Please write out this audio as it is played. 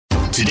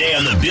Today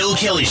on The Bill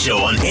Kelly Show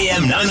on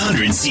AM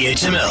 900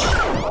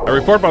 CHML. A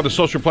report by the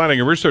Social Planning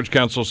and Research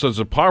Council says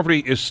that poverty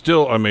is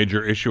still a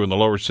major issue in the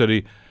lower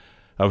city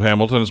of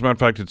Hamilton. As a matter of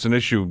fact, it's an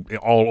issue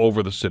all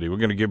over the city. We're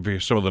going to give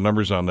you some of the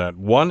numbers on that.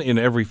 1 in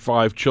every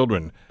 5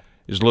 children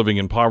is living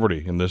in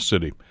poverty in this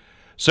city.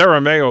 Sarah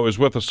Mayo is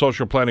with the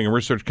Social Planning and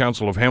Research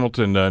Council of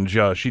Hamilton, and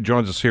she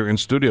joins us here in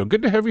studio.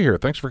 Good to have you here.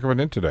 Thanks for coming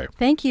in today.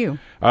 Thank you.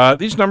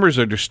 These numbers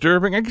are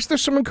disturbing. I guess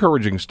there's some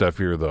encouraging stuff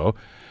here, though.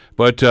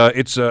 But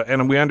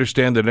and we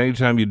understand that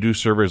anytime you do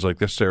surveys like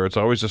this, Sarah, it's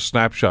always a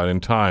snapshot in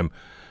time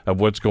of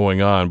what's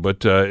going on.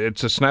 But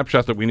it's a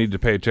snapshot that we need to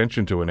pay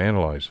attention to and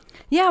analyze.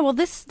 Yeah, well,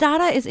 this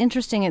data is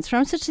interesting. It's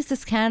from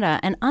Statistics Canada,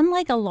 and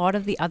unlike a lot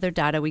of the other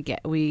data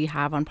we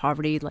have on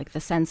poverty, like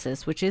the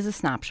census, which is a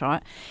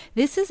snapshot,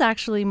 this is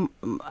actually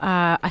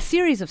a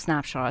series of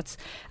snapshots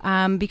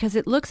because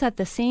it looks at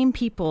the same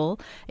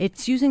people.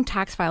 It's using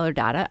tax filer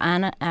data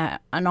and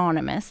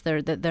anonymous.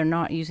 They're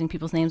not using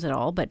people's names at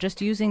all, but just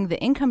using the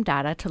income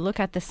data to look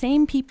at the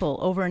same people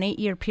over an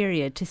 8-year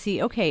period to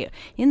see, okay,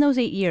 in those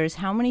 8 years,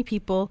 how many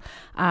people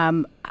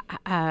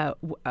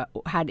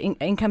had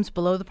incomes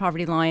below the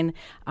poverty line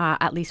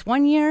at least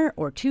 1 year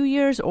or 2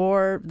 years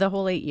or the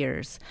whole 8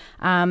 years.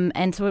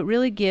 And so it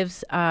really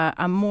gives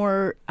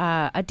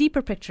a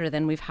deeper picture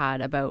than we've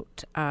had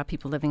about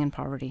people living in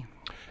poverty.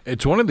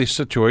 It's one of these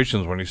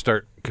situations when you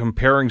start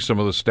comparing some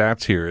of the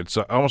stats here. It's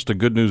almost a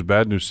good news,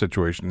 bad news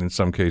situation in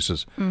some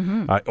cases.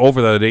 Mm-hmm.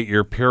 Over that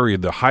 8-year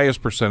period, the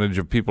highest percentage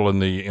of people in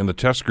the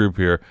test group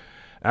here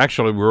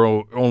actually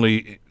were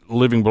only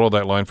living below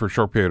that line for a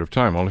short period of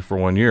time, only for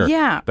 1 year.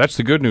 Yeah. That's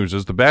the good news.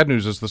 The bad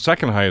news is the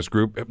second highest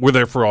group were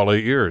there for all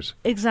 8 years.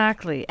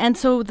 Exactly. And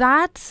so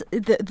that's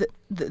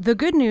the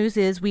good news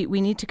is we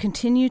need to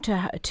continue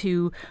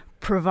to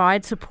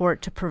provide support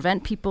to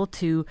prevent people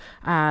to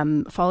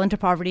fall into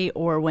poverty,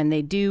 or when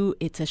they do,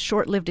 it's a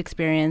short-lived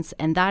experience,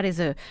 and that is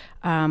a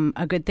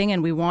good thing.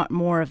 And we want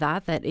more of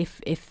that. That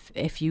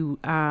if your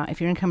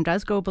income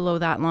does go below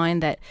that line,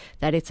 that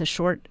it's a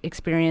short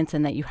experience,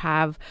 and that you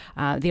have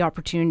the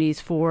opportunities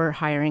for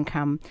higher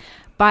income.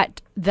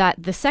 But that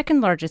the second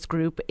largest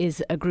group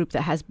is a group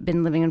that has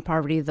been living in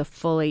poverty the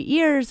full 8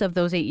 years of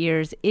those 8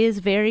 years is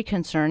very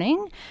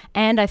concerning,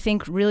 and I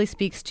think really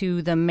speaks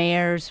to the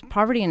mayor's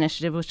poverty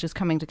initiative, which is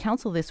coming to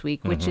council this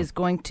week,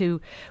 mm-hmm.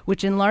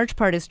 which in large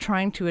part is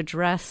trying to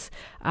address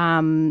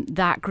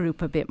that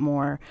group a bit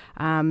more.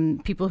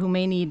 People who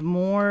may need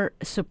more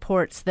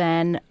supports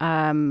than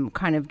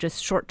kind of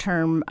just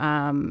short-term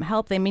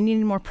help. They may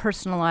need a more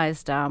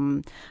personalized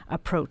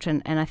approach,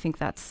 and I think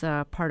that's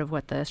part of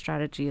what the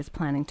strategy is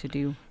planning to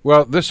do.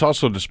 Well, this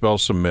also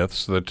dispels some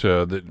myths that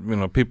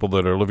people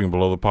that are living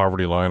below the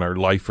poverty line are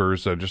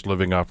lifers, just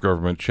living off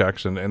government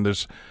checks, and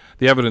there's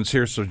the evidence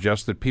here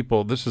suggests that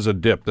this is a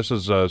dip. This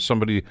is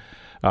somebody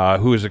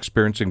who is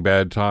experiencing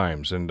bad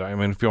times, and I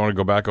mean, if you want to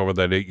go back over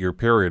that 8-year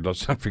period,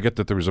 let's not forget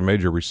that there was a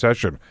major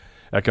recession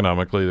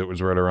economically that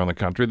was right around the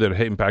country that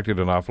impacted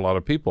an awful lot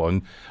of people,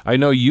 and I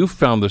know you've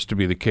found this to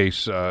be the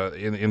case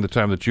in the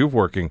time that you've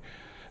working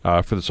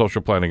for the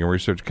Social Planning and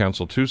Research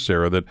Council too,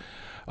 Sarah, that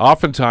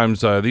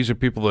oftentimes these are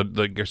people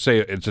that say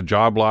it's a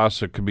job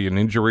loss, it could be an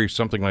injury,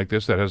 something like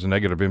this that has a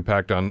negative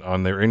impact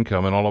on their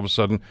income, and all of a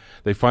sudden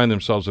they find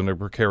themselves in a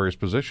precarious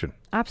position.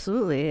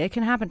 Absolutely. It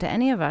can happen to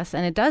any of us,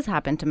 and it does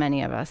happen to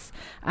many of us,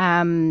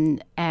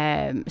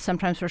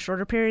 sometimes for a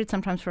shorter period,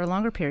 sometimes for a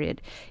longer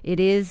period. It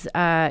is,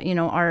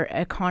 our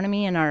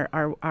economy and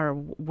our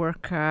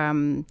work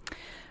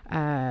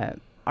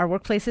our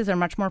workplaces are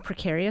much more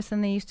precarious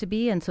than they used to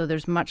be, and so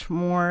there's much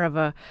more of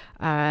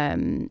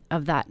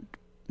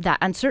that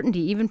uncertainty.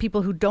 Even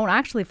people who don't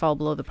actually fall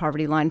below the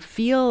poverty line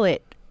feel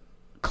it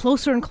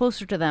closer and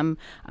closer to them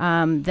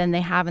than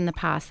they have in the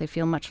past. They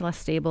feel much less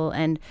stable,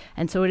 and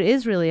so it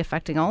is really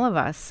affecting all of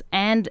us,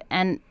 and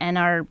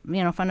our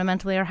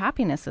fundamentally our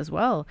happiness as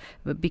well,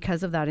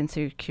 because of that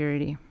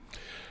insecurity.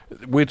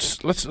 Let's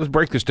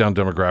break this down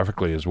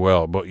demographically as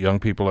well about young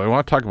people. I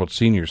want to talk about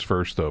seniors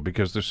first, though,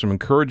 because there's some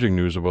encouraging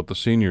news about the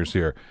seniors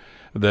here.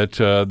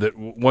 That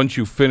once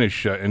you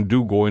finish and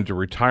do go into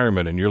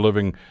retirement, and you're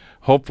living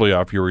hopefully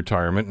off your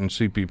retirement and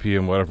CPP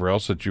and whatever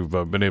else that you've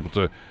been able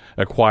to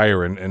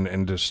acquire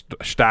and just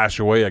stash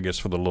away, I guess,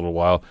 for the little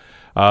while,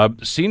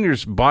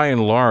 seniors by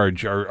and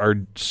large are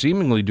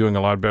seemingly doing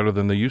a lot better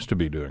than they used to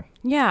be doing.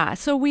 Yeah.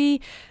 So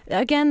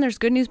there's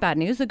good news, bad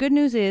news. The good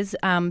news is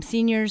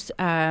seniors,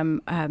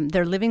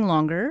 they're living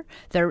longer.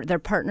 Their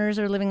partners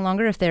are living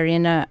longer if they're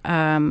in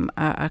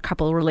a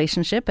couple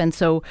relationship, and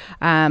so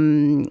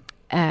and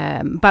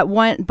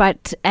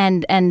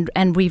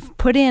we've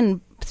put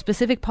in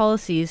specific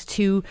policies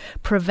to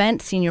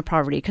prevent senior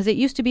poverty, because it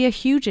used to be a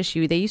huge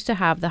issue. They used to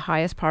have the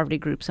highest poverty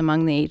groups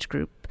among the age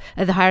group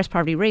the highest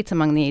poverty rates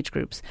among the age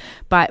groups.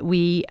 But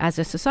we, as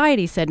a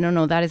society, said,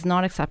 no, that is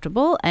not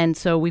acceptable. And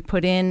so we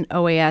put in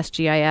OAS,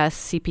 GIS,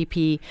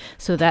 CPP,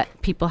 so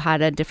that people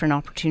had different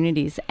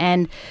opportunities.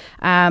 And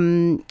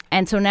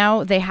so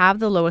now they have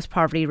the lowest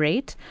poverty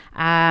rate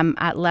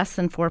at less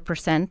than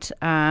 4%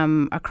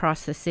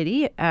 across the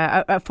city,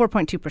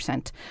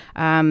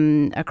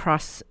 4.2%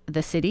 across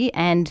the city.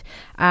 And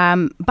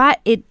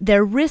but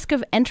their risk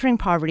of entering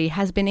poverty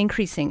has been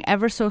increasing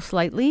ever so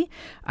slightly.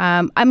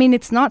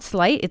 It's not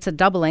slight, it's a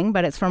doubling,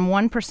 but it's from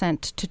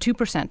 1% to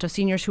 2% of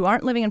seniors who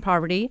aren't living in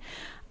poverty.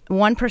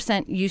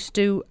 1% used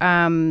to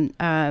then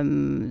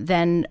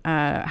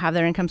have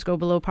their incomes go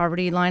below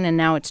poverty line, and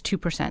now it's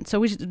 2%. So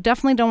we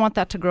definitely don't want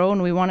that to grow,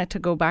 and we want it to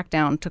go back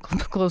down to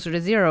closer to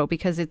zero,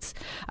 because it's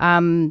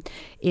a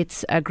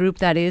group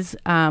that is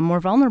more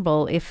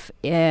vulnerable if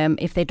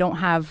they don't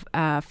have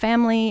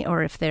family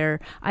or if they're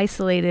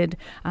isolated.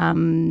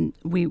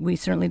 We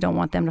certainly don't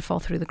want them to fall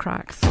through the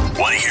cracks.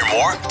 Want to hear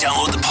more?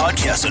 Download the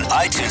podcast on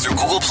iTunes or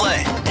Google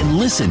Play and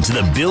listen to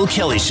The Bill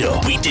Kelly Show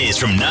weekdays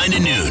from 9 to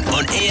noon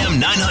on AM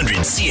 900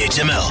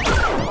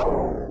 CHML.